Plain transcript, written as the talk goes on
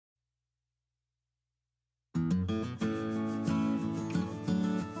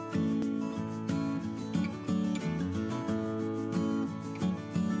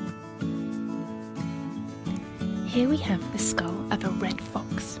Here we have the skull of a red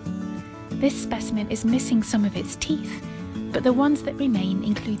fox. This specimen is missing some of its teeth, but the ones that remain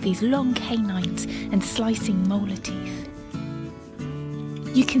include these long canines and slicing molar teeth.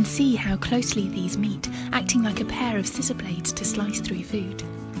 You can see how closely these meet, acting like a pair of scissor blades to slice through food.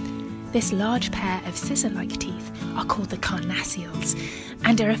 This large pair of scissor-like teeth are called the carnassials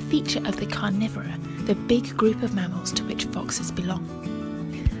and are a feature of the carnivora, the big group of mammals to which foxes belong.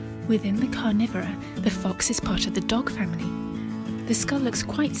 Within the carnivora, the fox is part of the dog family. The skull looks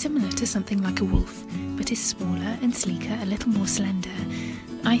quite similar to something like a wolf, but is smaller and sleeker, a little more slender.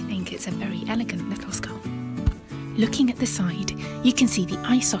 I think it's a very elegant little skull. Looking at the side, you can see the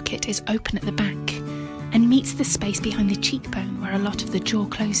eye socket is open at the back and meets the space behind the cheekbone where a lot of the jaw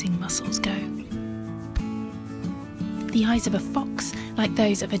closing muscles go. The eyes of a fox, like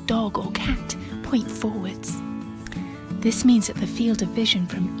those of a dog or cat, point forwards. This means that the field of vision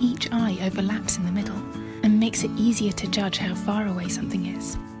from each eye overlaps in the middle and makes it easier to judge how far away something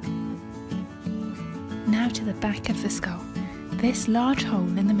is. Now to the back of the skull. This large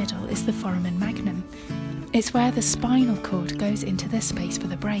hole in the middle is the foramen magnum. It's where the spinal cord goes into the space for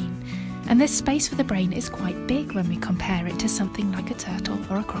the brain, and this space for the brain is quite big when we compare it to something like a turtle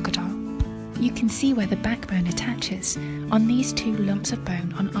or a crocodile. You can see where the backbone attaches on these two lumps of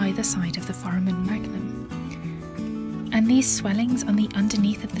bone on either side of the foramen magnum. And these swellings on the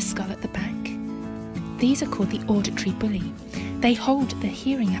underneath of the skull at the back, these are called the auditory bullae. They hold the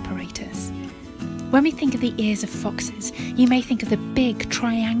hearing apparatus. When we think of the ears of foxes, you may think of the big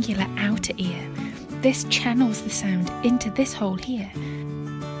triangular outer ear. This channels the sound into this hole here.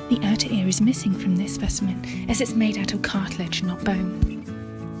 The outer ear is missing from this specimen as it's made out of cartilage, not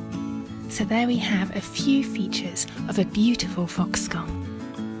bone. So there we have a few features of a beautiful fox skull.